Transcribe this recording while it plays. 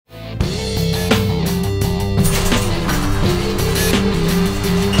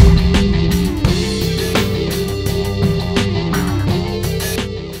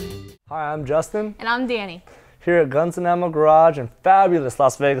I'm Justin. And I'm Danny. Here at Guns and Ammo Garage in fabulous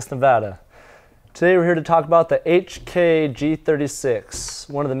Las Vegas, Nevada. Today we're here to talk about the HK G36,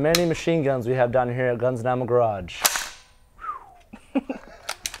 one of the many machine guns we have down here at Guns and Ammo Garage.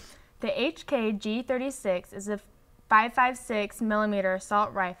 The HK G36 is a 5.56 millimeter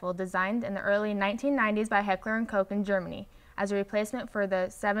assault rifle designed in the early 1990s by Heckler & Koch in Germany as a replacement for the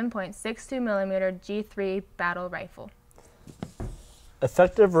 7.62 millimeter G3 battle rifle.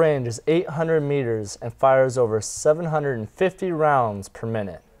 Effective range is 800 meters and fires over 750 rounds per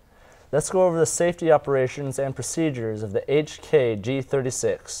minute. Let's go over the safety operations and procedures of the HK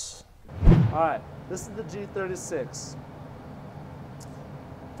G36. Alright, this is the G36.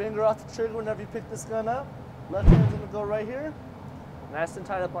 Finger off the trigger whenever you pick this gun up. Left hand's gonna go right here. Nice and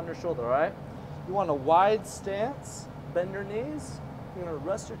tight up on your shoulder, alright? You want a wide stance, bend your knees. You're gonna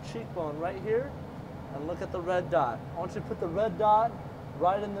rest your cheekbone right here and look at the red dot. I want you to put the red dot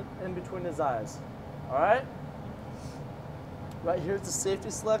right in between his eyes. Alright? Right here's the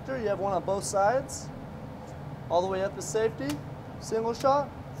safety selector. You have one on both sides. All the way up to safety. Single shot,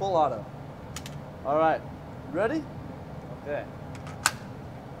 full auto. Alright, ready? Okay.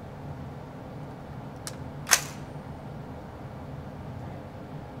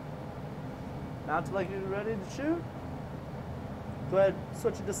 Now until like you're ready to shoot. Go ahead,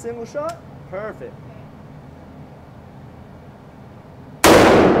 switch it to single shot. Perfect.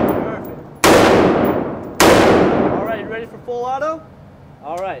 Perfect. All right, you ready for full auto?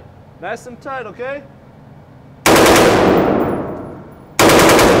 All right, nice and tight, okay?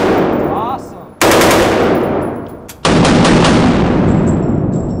 Awesome.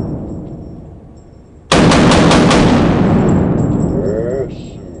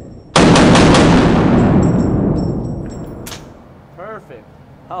 Perfect.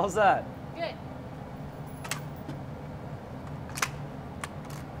 How's that? Good.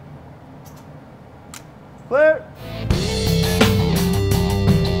 Clear.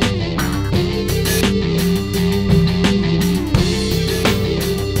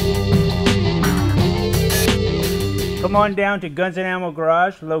 Come on down to Guns and Ammo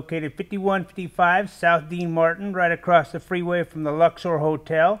Garage, located 5155 South Dean Martin, right across the freeway from the Luxor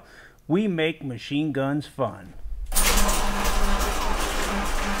Hotel. We make machine guns fun.